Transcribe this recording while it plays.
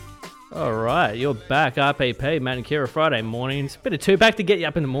All right, you're back. RPP, Matt and Kira, Friday mornings. Bit of two back to get you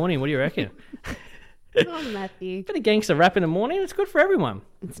up in the morning. What do you reckon? Come on, Matthew. Bit of gangster rap in the morning. It's good for everyone.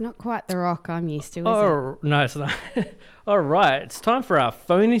 It's not quite the rock I'm used to, is Oh, no, it's not. All right, it's time for our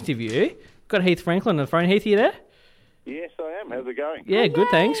phone interview. Got Heath Franklin on the phone. Heath, you there? Yes, I am. How's it going? Yeah, good,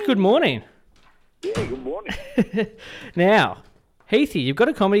 thanks. Good morning. Yeah, good morning. Now, Heathy, you've got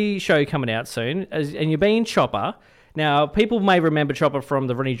a comedy show coming out soon, and you're being Chopper. Now, people may remember Chopper from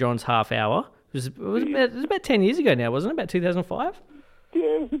the Ronnie Johns Half Hour. It was about 10 years ago now, wasn't it? About 2005? Yeah,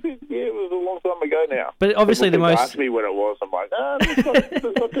 it was a long time ago now. But obviously the most... asked me when it was. I'm like,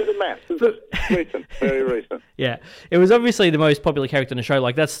 let's not do the math. It's recent, very recent. Yeah, it was obviously the most popular character in the show.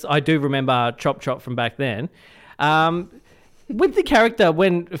 I do remember Chop Chop from back then. With the character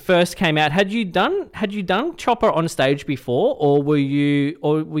when it first came out, had you done Chopper on stage before, or were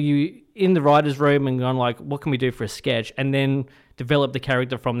you in the writers' room and gone like, what can we do for a sketch, and then develop the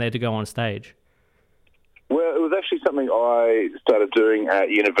character from there to go on stage? Well, it was actually something I started doing at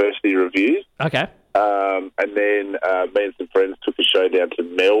university reviews. Okay. And then me and some friends took a show down to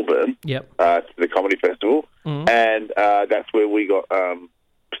Melbourne. Yep. To the comedy festival, and that's where we got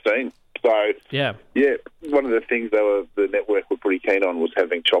seen. So yeah, one of the things the network were pretty keen on was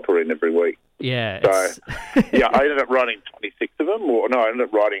having Chopper in every week. Yeah. So yeah, I ended up writing 26 of them, I ended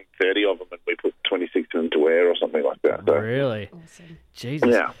up writing 30 of them, and we put 26 of them to air or something like that. So. Really? Awesome. Jesus.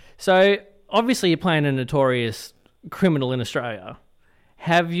 Yeah. So obviously you're playing a notorious criminal in Australia.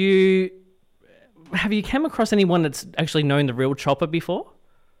 Have you come across anyone that's actually known the real Chopper before?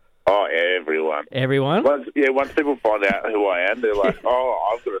 Oh, everyone. Everyone? Once people find out who I am, they're like,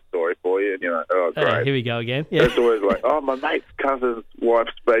 oh, I've got a story for you. And you're like, oh, great. Here we go again. Yeah. It's always like, oh, my mate's cousin's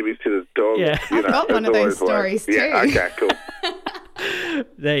wife's babysitter's dog. Yeah. I've got one of those stories too. Yeah, okay, cool.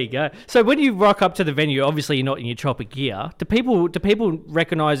 There you go. So when you rock up to the venue, obviously you're not in your Chopper gear. Do people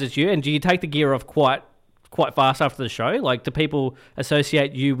recognise it's you, and do you take the gear off quite fast after the show? Like, do people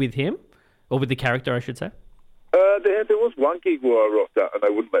associate you with him, or with the character, I should say? There was one gig where I rocked up and they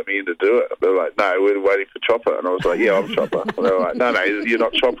wouldn't let me in to do it. They were like, no, we're waiting for Chopper. And I was like, yeah, I'm Chopper. And they were like, no, you're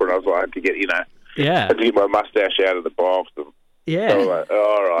not Chopper. And I was like, I had to get, I had to get my mustache out of the box. And yeah. So I was like,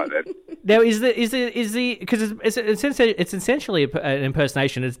 oh, all right then. Now, is the because it's essentially an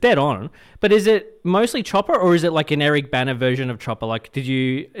impersonation. It's dead on. But is it mostly Chopper, or is it like an Eric Banner version of Chopper? Like,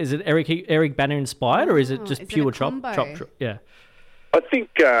 is it Eric Banner inspired, or is it just pure Chop? Yeah. I think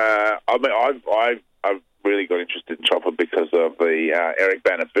I've really got interested in Chopper because of the Eric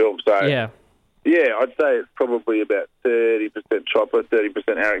Banner film. So yeah, I'd say it's probably about 30% Chopper, 30%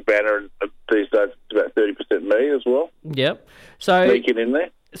 Eric Banner, and these days it's about 30% me as well. Yep. So sneaking in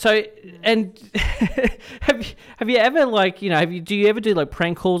there. So, and have you ever do you ever do like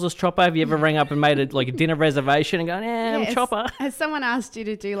prank calls as Chopper? Have you ever rang up and made a dinner reservation and gone, I'm Chopper? Has someone asked you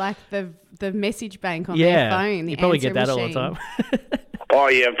to do like the message bank on their phone? You probably get that all the time. Oh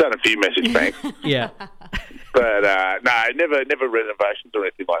yeah, I've done a few message banks. Yeah. But no, never reservations or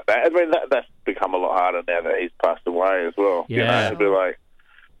anything like that. I mean, that's become a lot harder now that he's passed away as well. Yeah. It'd be like,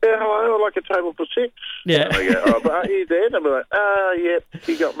 yeah, hello, I'd like a table for six. Yeah. And they go, oh, but are you dead? I'd be like, yeah,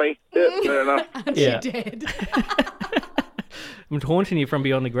 you got me. Yeah, fair enough. You dead. I'm taunting you from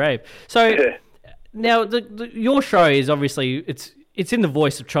beyond the grave. So now your show is obviously it's in the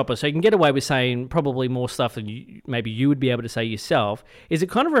voice of Chopper, so you can get away with saying probably more stuff than maybe you would be able to say yourself. Is it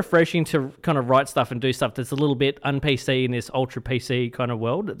kind of refreshing to kind of write stuff and do stuff that's a little bit un-PC in this ultra-PC kind of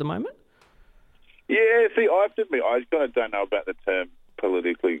world at the moment? Yeah, see, I have to admit, I kind of don't know about the term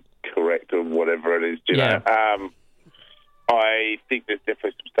politically correct or whatever it is. You know? I think there's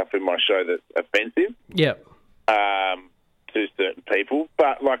definitely some stuff in my show that's offensive. Yeah. To certain people,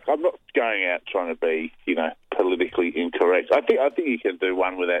 but like I'm not going out trying to be, politically incorrect. I think you can do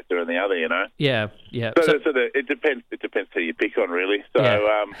one without doing the other, Yeah. So it depends. It depends who you pick on, really. So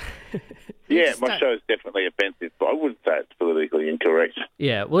my show is definitely offensive, but I wouldn't say it's politically incorrect.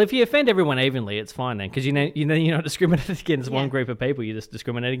 Yeah. Well, if you offend everyone evenly, it's fine then, because you're not discriminating against one group of people. You just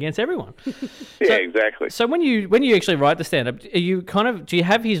discriminate against everyone. Yeah, exactly. So when you actually write the stand-up, do you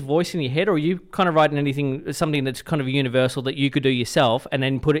have his voice in your head, or are you kind of writing something that's kind of universal that you could do yourself and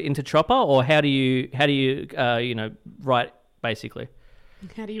then put it into Chopper, or how do you write basically?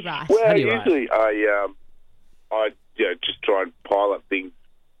 How do you write? Well, usually I just try and pile up things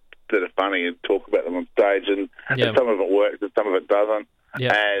that are funny and talk about them on stage, and some of it works and some of it doesn't.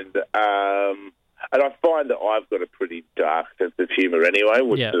 Yeah. And I find that I've got a pretty dark sense of humour anyway,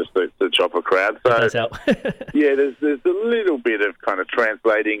 which suits the Chopper crowd. So does help. yeah, there's a little bit of kind of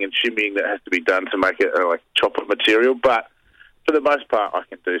translating and shimmying that has to be done to make it like Chopper material, but for the most part, I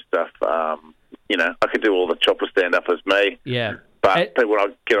can do stuff. I can do all the Chopper stand-up as me. Yeah. But when I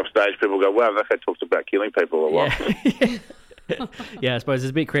get off stage, people go, wow, that guy talks about killing people a lot. Yeah, I suppose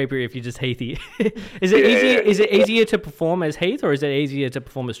it's a bit creepier if you're just Heathy. Is it easier to perform as Heath, or is it easier to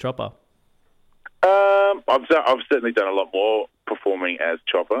perform as Chopper? I've certainly done a lot more performing as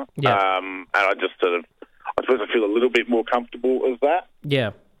Chopper. Yeah. And I just I suppose I feel a little bit more comfortable as that.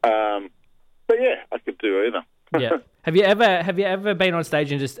 Yeah. But yeah, I could do either. Yeah. Have you ever been on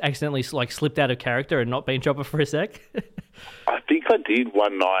stage and just accidentally slipped out of character and not been Chopper for a sec? I think I did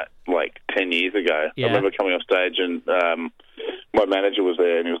one night 10 years ago. Yeah. I remember coming off stage and my manager was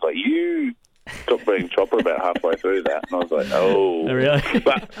there and he was like, "You stopped being Chopper about halfway through that." And I was like, "Oh." Oh, really?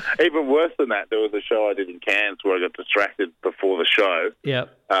 But even worse than that, there was a show I did in Cairns where I got distracted before the show. Yeah.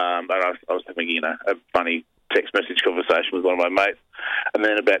 And I was having, a funny text message conversation with one of my mates. And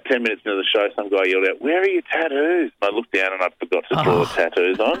then about 10 minutes into the show, some guy yelled out, "Where are your tattoos?" And I looked down and I forgot to draw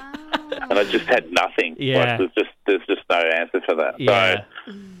tattoos on. And I just had nothing. Yeah. There's just no answer for that. Yeah.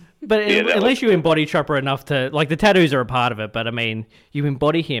 So, but unless you embody Chopper enough to, the tattoos are a part of it, but I mean, you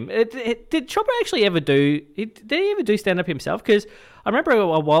embody him. Did Chopper actually ever did he ever do stand-up himself? Because I remember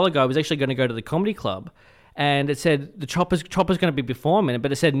a while ago I was actually going to go to the comedy club and it said the Chopper's going to be performing,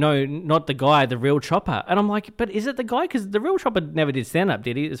 but it said, no, not the guy, the real Chopper. And I'm like, but is it the guy? Because the real Chopper never did stand-up,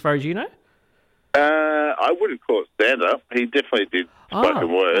 did he, as far as you know? I wouldn't call it stand-up. He definitely did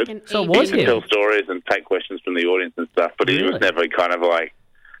spoken word. So it was he him. tell stories and take questions from the audience and stuff, but he was never kind of like,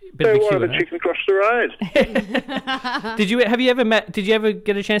 "Hey, why the chicken cross the road?" Did you ever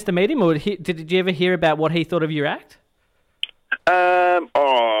get a chance to meet him, or did you ever hear about what he thought of your act?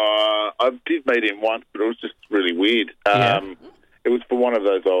 I did meet him once, but it was just really weird. It was for one of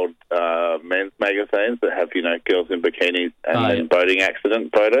those old men's magazines that have, girls in bikinis and boating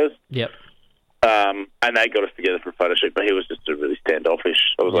accident photos. Yep. And they got us together for a photo shoot, but he was just really standoffish.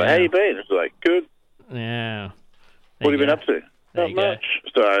 I was like, "How you been?" He was like, "Good." Yeah. What have you been up to? Not much.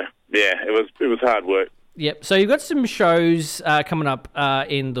 So yeah, it was hard work. Yep. So you've got some shows coming up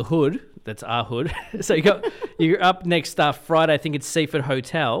in the Hood. That's our Hood. So you're up next Friday. I think it's Seaford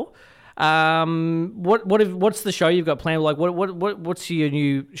Hotel. What's the show you've got planned? What's your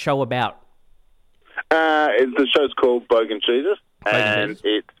new show about? The show's called Bogan Jesus, and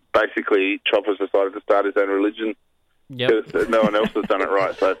it's basically Chopper's decided to start his own religion. Yep. Because no one else has done it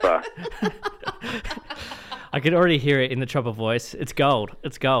right so far. I can already hear it in the Chopper voice. It's gold.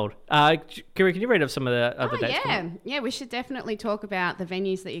 It's gold. Kiri, can you read off some of the other dates? Yeah, we should definitely talk about the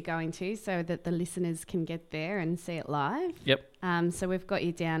venues that you're going to so that the listeners can get there and see it live. Yep. So we've got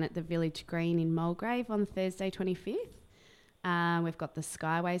you down at the Village Green in Mulgrave on Thursday 25th. We've got the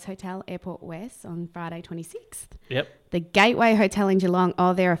Skyways Hotel, Airport West on Friday 26th. Yep. The Gateway Hotel in Geelong.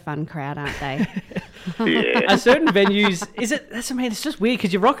 Oh, they're a fun crowd, aren't they? Yeah. At certain venues, it's just weird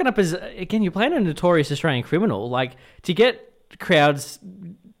because you're rocking up as, again, you're playing a notorious Australian criminal. Like, to get crowds,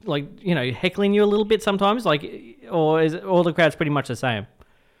 heckling you a little bit sometimes, or is all the crowds pretty much the same?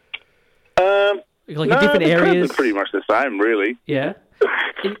 In different areas? Crowds are pretty much the same, really. Yeah.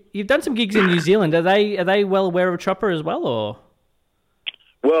 You've done some gigs in New Zealand. Are they well aware of Chopper as well, or?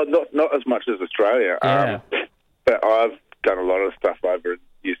 Well, not as much as Australia. Yeah. But I've done a lot of stuff over in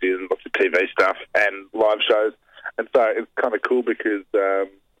New Zealand, lots of TV stuff and live shows, and so it's kind of cool because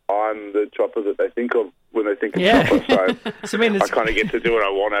I'm the Chopper that they think of when they think of Chopper. So, I kind of get to do what I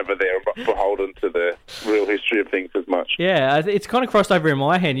want over there. I'm not beholden to the real history of things as much. Yeah, it's kind of crossed over in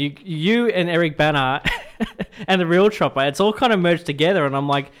my hand. You and Eric Banner and the real Chopper, it's all kind of merged together, and I'm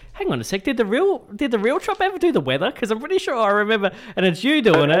like, hang on a sec, did the real Chopper ever do the weather? Because I'm pretty sure I remember, and it's you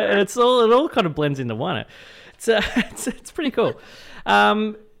doing it, and it all kind of blends into one. It's pretty cool.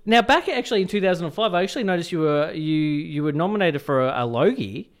 Now, back actually in 2005, I actually noticed you were nominated for a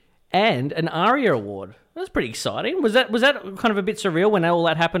Logie and an ARIA award. That was pretty exciting. Was that kind of a bit surreal when all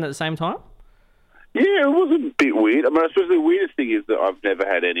that happened at the same time? Yeah, it was a bit weird. I mean, I suppose the weirdest thing is that I've never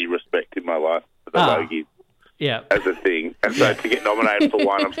had any respect in my life for the Logies. Yeah. As a thing. And so to get nominated for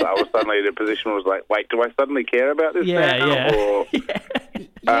one, I was suddenly in a position where I was like, wait, do I suddenly care about this now? Yeah. Or,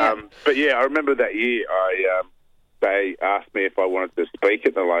 but yeah, I remember that year they asked me if I wanted to speak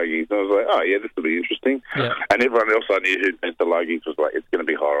at the Logies. And I was like, oh, yeah, this will be interesting. Yeah. And everyone else I knew who went to the Logies was like, it's going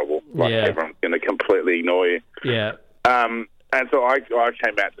to be horrible. Everyone's going to completely ignore you. Yeah. And so I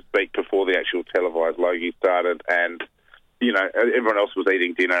came out to speak before the actual televised Logie started, and, everyone else was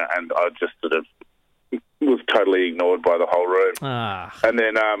eating dinner, and I just sort of was totally ignored by the whole room. And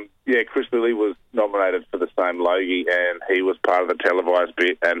then, Chris Lilly was nominated for the same Logie, and he was part of the televised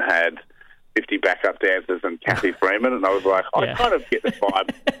bit and had 50 backup dancers and Kathy Freeman, and I was like, I kind of get the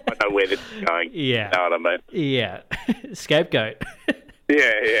vibe. I know where this is going. Yeah. You know what I mean? Yeah. Scapegoat.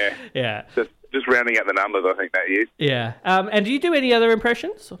 Yeah. Yeah. just rounding out the numbers, I think that year. Yeah. And do you do any other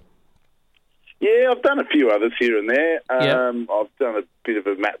impressions? Yeah, I've done a few others here and there. I've done a bit of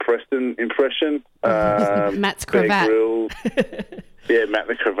a Matt Preston impression. Matt's cravat. Yeah, Matt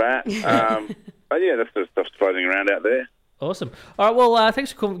the cravat. But yeah, that's the stuff floating around out there. Awesome. All right, well,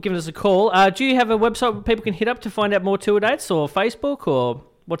 thanks for giving us a call. Do you have a website where people can hit up to find out more tour dates, or Facebook, or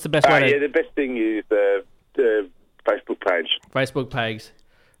what's the best way to... Yeah, the best thing is the Facebook page. Facebook page.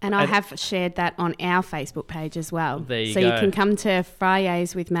 And I have shared that on our Facebook page as well. There you go. So you can come to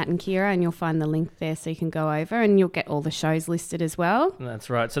Fridays with Matt and Kira, and you'll find the link there so you can go over, and you'll get all the shows listed as well. That's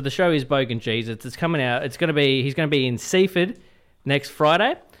right. So the show is Bogan Jesus. It's coming out. He's going to be in Seaford next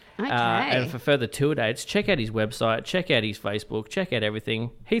Friday. Okay. And for further tour dates, check out his website, check out his Facebook, check out everything.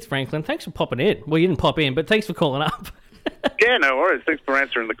 Heath Franklin, thanks for popping in. Well, you didn't pop in, but thanks for calling up. Yeah, no worries. Thanks for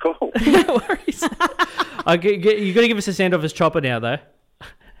answering the call. No worries. You've got to give us a send-off as Chopper now, though.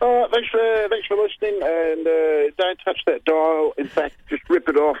 Thanks for listening, and don't touch that dial. In fact, just rip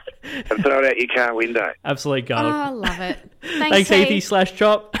it off and throw it out your car window. Absolute gold. Oh, I love it. Thanks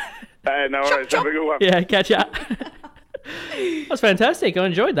Heathy/Chop. No worries. Have a good one. Yeah, catch ya. That's fantastic. I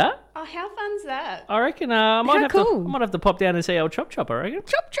enjoyed that. Oh, how fun's that? I reckon I might have to pop down and see old Chop, I reckon.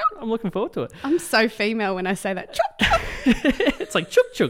 Chop. I'm looking forward to it. I'm so female when I say that. Chop. It's like chook.